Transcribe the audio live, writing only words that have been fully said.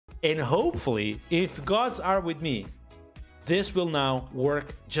And hopefully, if gods are with me, this will now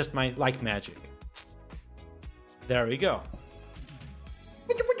work just like magic. There we go.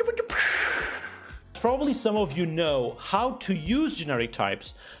 Probably some of you know how to use generic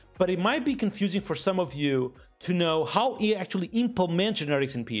types, but it might be confusing for some of you to know how you actually implement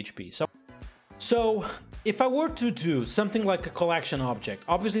generics in PHP. So if I were to do something like a collection object,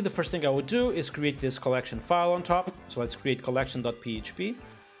 obviously the first thing I would do is create this collection file on top. So let's create collection.php.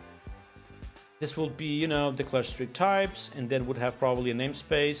 This will be, you know, declare strict types, and then would have probably a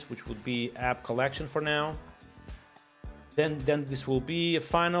namespace, which would be app collection for now. Then this will be a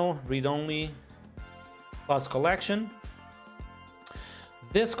final read-only class collection.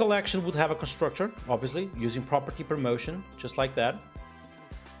 This collection would have a constructor, obviously, using property promotion, just like that.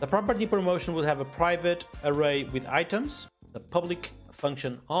 The property promotion would have a private array with items, the public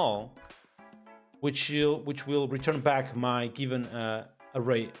function all, which will return back my given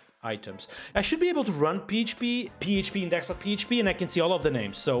array items. I should be able to run PHP index.php, and I can see all of the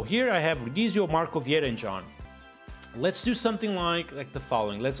names. So here I have Redizio, Marco, Vieira, and John. Let's do something like the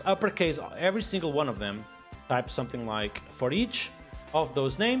following. Let's uppercase every single one of them. Type something like for each of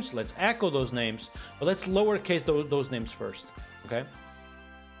those names. Let's echo those names, but let's lowercase those names first. Okay.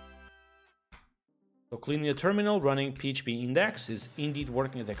 So cleaning the terminal, running PHP index is indeed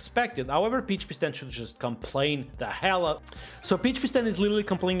working as expected. However, PHP stand should just complain the hell up. So PHP stand is literally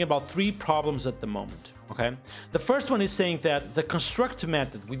complaining about 3 problems at the moment. Okay. The first one is saying that the construct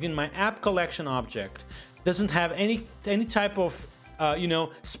method within my app collection object doesn't have any type of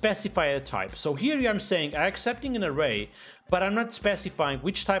specifier type. So here I'm saying I'm accepting an array, but I'm not specifying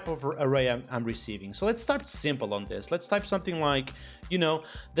which type of array I'm receiving. So let's start simple on this. Let's type something like,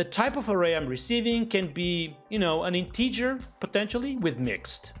 the type of array I'm receiving can be, an integer potentially with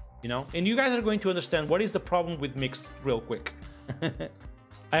mixed, and you guys are going to understand what is the problem with mixed real quick.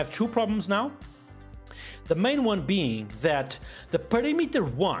 I have 2 problems now. The main one being that the parameter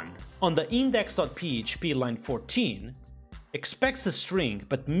 1 on the index.php line 14 expects a string,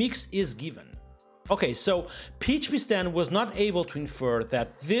 but mixed is given. Okay, so PHP stand was not able to infer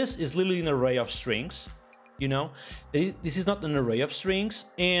that this is literally an array of strings. This is not an array of strings,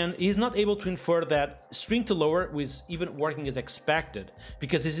 and he's not able to infer that string to lower was even working as expected,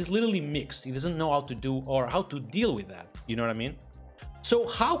 because this is literally mixed. He doesn't know how to do or how to deal with that. You know what I mean? So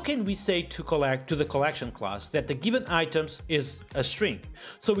how can we say to the collection class that the given items is a string?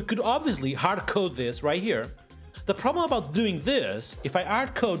 So we could obviously hard code this right here. The problem about doing this, if I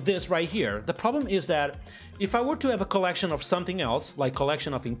hard code this right here, the problem is that if I were to have a collection of something else, like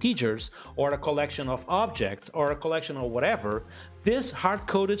collection of integers, or a collection of objects, or a collection of whatever, this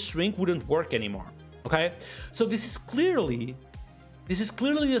hard-coded string wouldn't work anymore. Okay? So this is clearly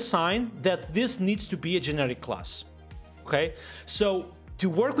a sign that this needs to be a generic class. Okay, so to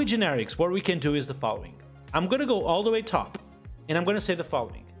work with generics, what we can do is the following. I'm going to go all the way top, and I'm going to say the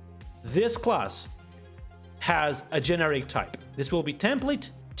following. This class has a generic type. This will be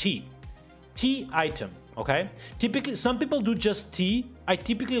template T item. Okay, typically some people do just T. I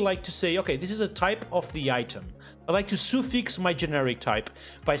typically like to say, okay, this is a type of the item. I like to suffix my generic type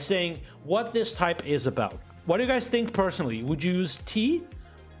by saying what this type is about. What do you guys think personally? Would you use T?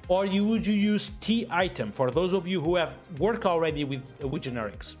 Or would you use T item for those of you who have worked already with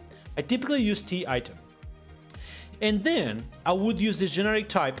generics? I typically use T item. And then I would use this generic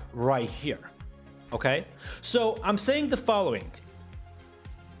type right here. Okay? So I'm saying the following.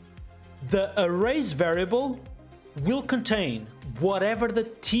 The arrays variable will contain whatever the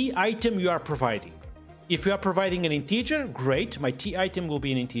T item you are providing. If you are providing an integer, great, my T item will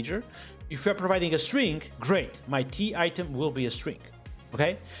be an integer. If you are providing a string, great, my T item will be a string.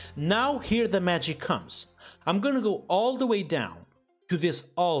 Okay, now here the magic comes. I'm going to go all the way down to this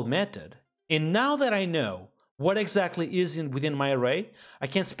all method, and now that I know what exactly is within my array, I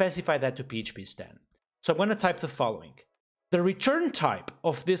can specify that to PHP stand. So I'm going to type the following. The return type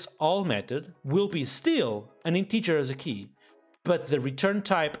of this all method will be still an integer as a key, but the return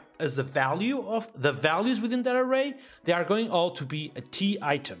type as the value of the values within that array, they are going all to be a T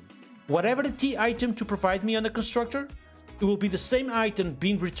item. Whatever the T item to provide me on the constructor, it will be the same item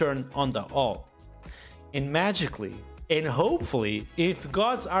being returned on the all. And magically, and hopefully, if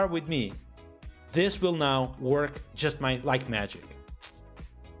gods are with me, this will now work just like magic.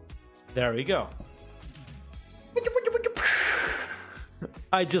 There we go.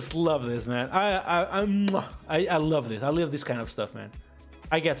 I just love this, man. I love this. I love this kind of stuff, man.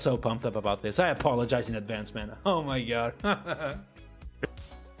 I get so pumped up about this. I apologize in advance, man. Oh my god.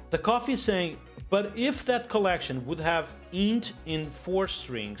 The coffee is saying, but if that collection would have int in 4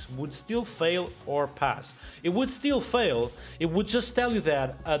 strings, would still fail or pass? It would still fail. It would just tell you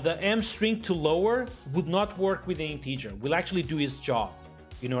that the m string to lower would not work with the integer. Will actually do its job.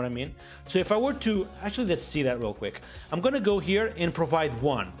 You know what I mean? So if I were to, actually let's see that real quick. I'm gonna go here and provide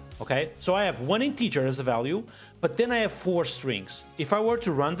 1, okay? So I have 1 integer as a value, but then I have 4 strings. If I were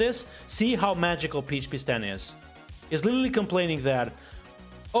to run this, see how magical PHP Stan is. It's literally complaining that,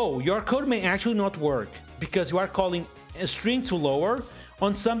 oh, your code may actually not work because you are calling a string to lower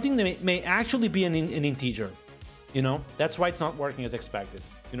on something that may actually be an integer. You know, that's why it's not working as expected.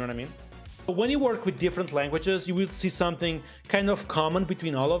 You know what I mean? When you work with different languages, you will see something kind of common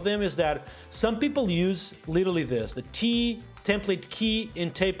between all of them is that some people use literally this, the T, template key,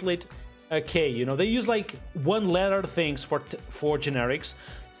 and template K. You know, they use like one letter things for generics.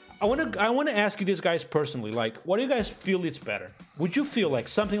 I want to ask you this, guys, personally, like, what do you guys feel it's better? Would you feel like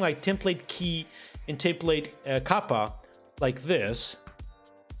something like template key and template kappa like this?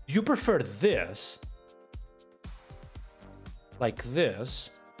 Do you prefer this like this?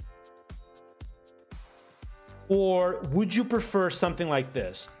 Or would you prefer something like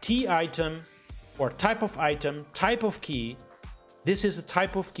this? T item or type of key. This is a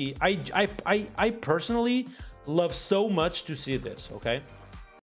type of key. I personally love so much to see this, okay?